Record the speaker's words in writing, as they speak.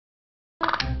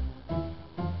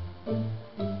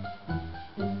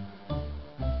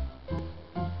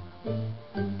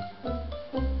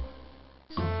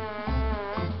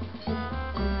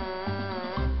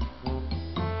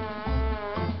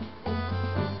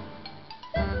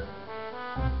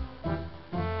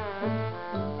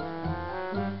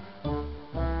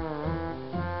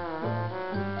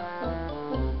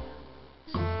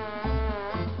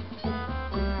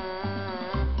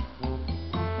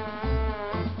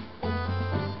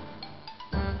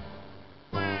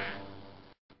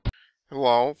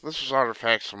Hello, this is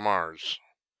Artifacts from Mars,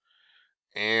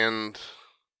 and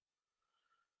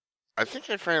I think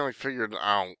I finally figured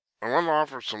out. I want to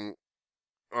offer some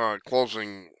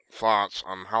closing thoughts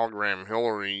on Hologram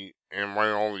Hillary and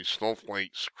why all these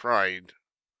snowflakes cried,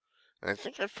 and I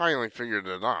think I finally figured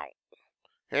it out.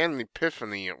 I had an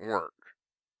epiphany at work.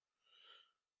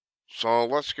 So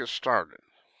let's get started.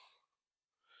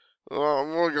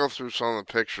 We'll go through some of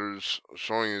the pictures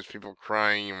showing these people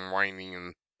crying and whining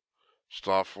and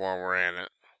stuff while we're at it.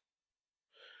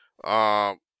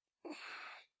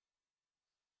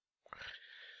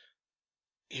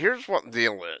 Here's what the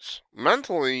deal is.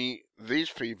 Mentally, these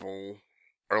people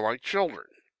are like children.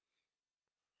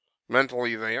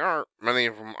 Mentally, they aren't. Many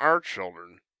of them are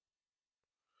children.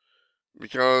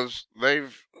 Because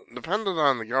they've depended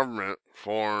on the government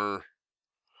for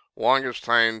longest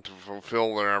time to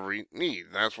fulfill their every need.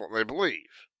 That's what they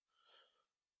believe.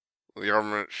 The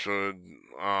government should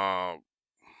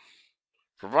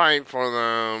provide for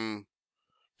them,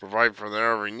 provide for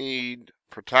their every need,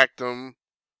 protect them.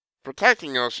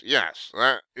 Protecting us, yes,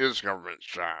 that is government's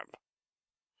job.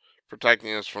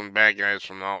 Protecting us from bad guys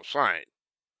from the outside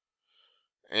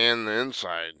and the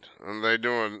inside. And they're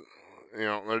doing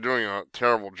a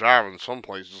terrible job in some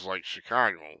places like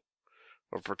Chicago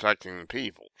of protecting the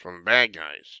people from the bad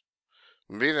guys.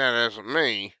 And be that as it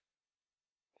may,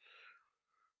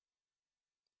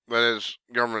 that is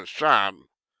government's job.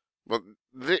 But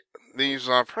these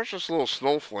precious little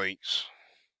snowflakes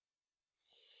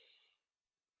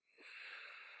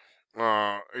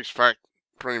expect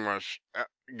pretty much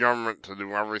government to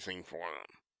do everything for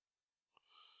them.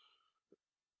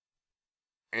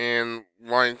 And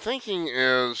what I'm thinking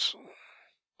is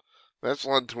that's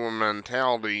led to a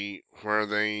mentality where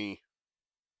they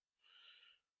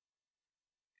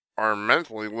are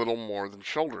mentally little more than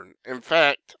children. In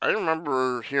fact, I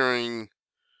remember hearing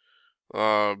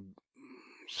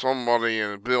somebody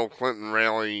in a Bill Clinton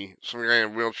rally, some guy in a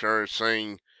wheelchair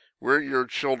saying, "We're your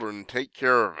children, take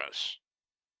care of us."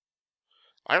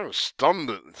 I was stunned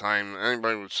at the time that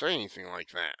anybody would say anything like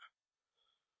that.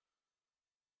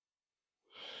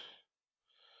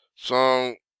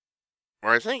 So,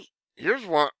 I think, here's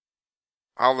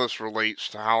how this relates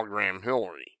to Hologram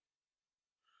Hillary.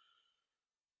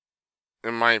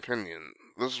 In my opinion,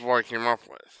 this is what I came up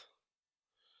with.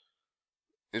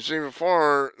 You see,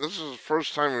 this is the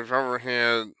first time we've ever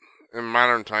had, in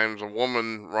modern times, a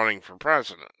woman running for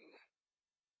president.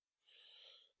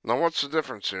 Now, what's the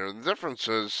difference here? The difference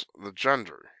is the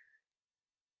gender.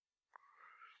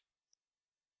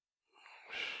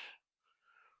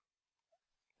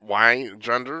 Why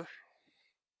gender?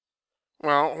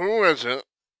 Well, who is it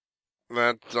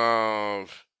that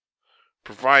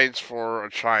provides for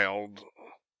a child,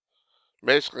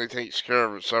 basically takes care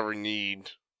of its every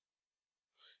need,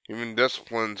 even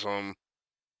disciplines them?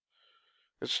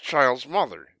 It's a child's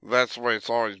mother. That's the way it's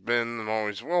always been and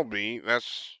always will be.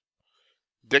 That's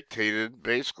dictated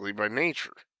basically by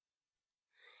nature.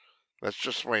 That's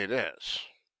just the way it is.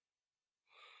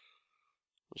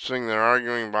 This thing they're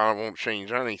arguing about won't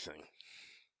change anything.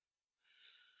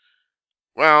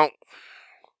 Well,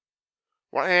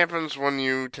 what happens when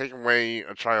you take away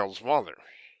a child's mother?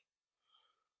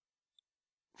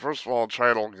 First of all, a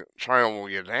child will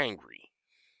get angry.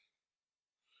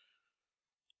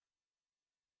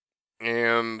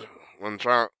 And when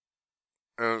it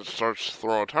starts to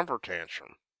throw a temper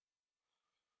tantrum.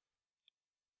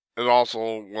 It also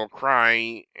will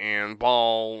cry and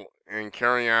bawl and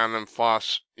carry on and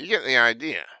fuss. You get the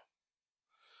idea.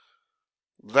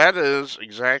 That is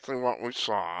exactly what we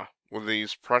saw with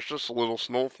these precious little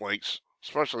snowflakes,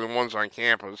 especially the ones on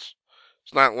campus.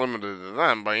 It's not limited to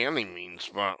them by any means,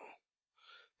 but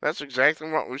that's exactly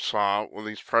what we saw with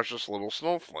these precious little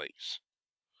snowflakes.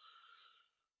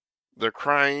 They're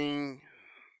crying,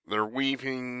 they're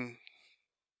weeping,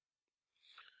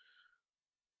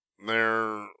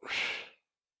 they're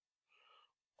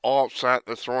all upset,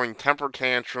 they're throwing temper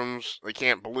tantrums, they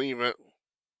can't believe it.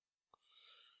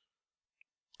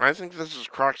 I think this is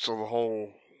the crux of the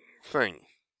whole thing.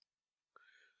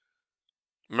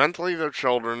 Mentally, they're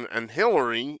children, and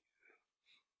Hillary,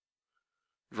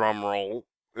 drumroll,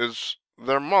 is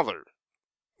their mother.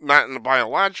 Not in a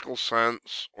biological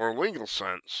sense or legal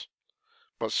sense,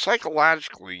 but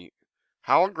psychologically,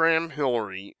 Hologram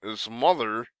Hillary is the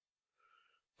mother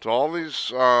to all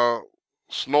these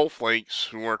snowflakes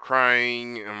who are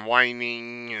crying and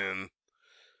whining and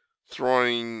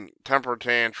throwing temper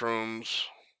tantrums.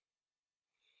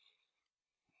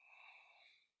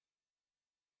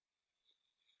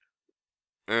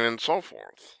 And so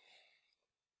forth.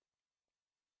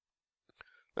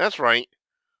 That's right.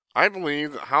 I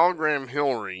believe that Hologram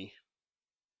Hillary,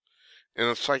 in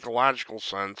a psychological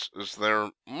sense, is their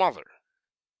mother.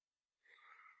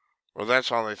 Or that's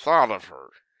how they thought of her.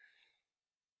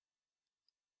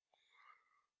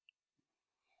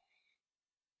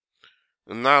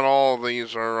 And not all of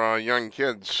these are young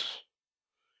kids.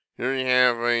 Here you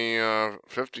have a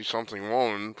 50-something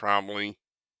woman, probably,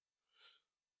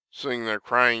 sitting there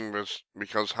crying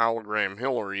because Hologram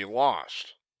Hillary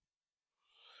lost.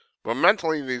 But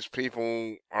mentally, these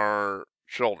people are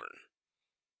children.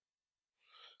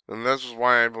 And this is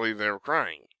why I believe they were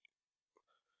crying.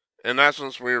 In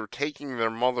essence, we were taking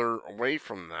their mother away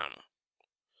from them.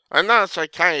 I'm not a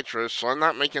psychiatrist, so I'm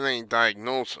not making any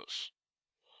diagnosis.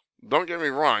 Don't get me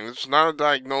wrong, this is not a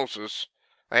diagnosis.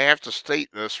 I have to state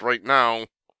this right now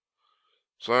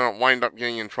so I don't wind up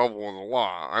getting in trouble with the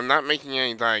law. I'm not making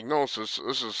any diagnosis.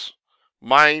 This is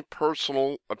my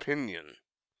personal opinion.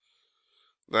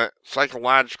 That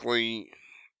psychologically,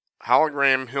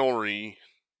 Hologram Hillary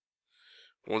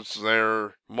was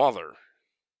their mother.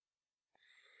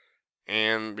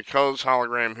 And because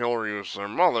Hologram Hillary was their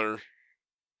mother,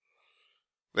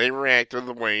 they reacted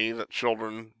the way that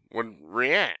children would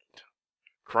react.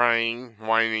 Crying,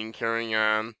 whining, carrying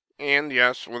on, and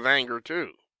yes, with anger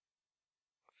too.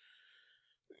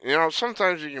 You know,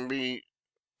 sometimes you can be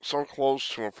so close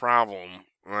to a problem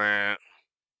that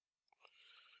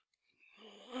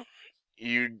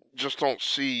you just don't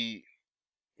see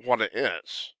what it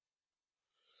is.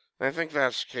 And I think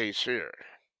that's the case here.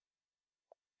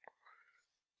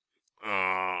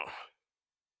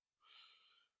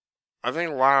 I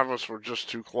think a lot of us were just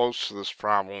too close to this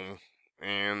problem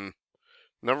and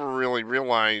never really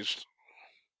realized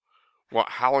what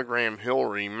Hologram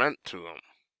Hillary meant to them.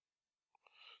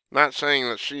 Not saying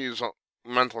that she's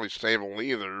mentally stable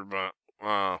either, but,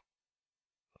 oh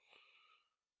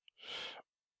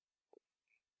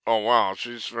wow,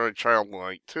 she's very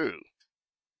childlike too.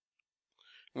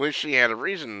 At least she had a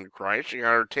reason to cry. She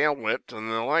got her tail whipped in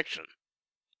the election.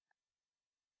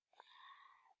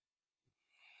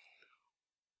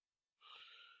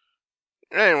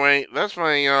 Anyway, that's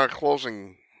my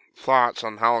closing thoughts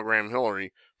on Hologram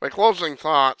Hillary. By closing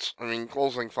thoughts, I mean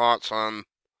closing thoughts on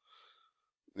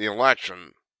the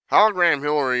election. Hologram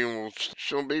Hillary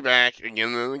she'll be back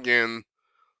again and again,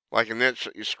 like an itch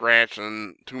that you scratch,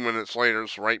 and 2 minutes later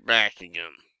it's right back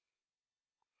again.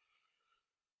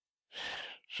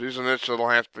 She's an itch that'll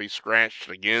have to be scratched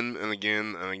again and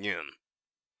again and again.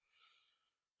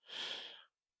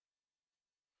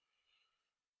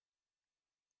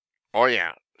 Oh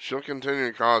yeah, she'll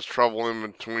continue to cause trouble in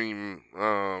between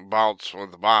bouts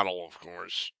with the bottle, of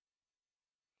course.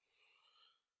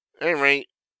 Anyway,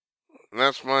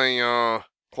 that's my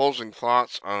closing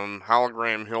thoughts on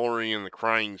Hologram Hillary and the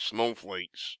crying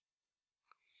snowflakes.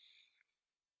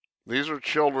 These are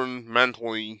children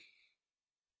mentally.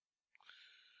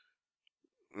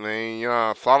 They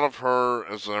thought of her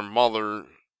as their mother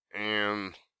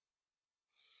and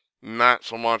not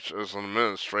so much as an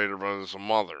administrator, but as a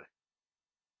mother.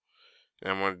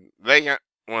 And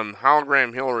when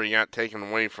Hologram Hillary got taken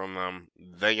away from them,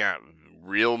 they got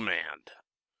real mad.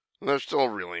 And they're still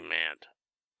really mad.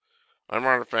 I'm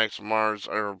Artifacts of Mars.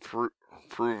 I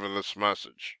approve of this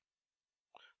message.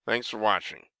 Thanks for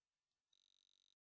watching.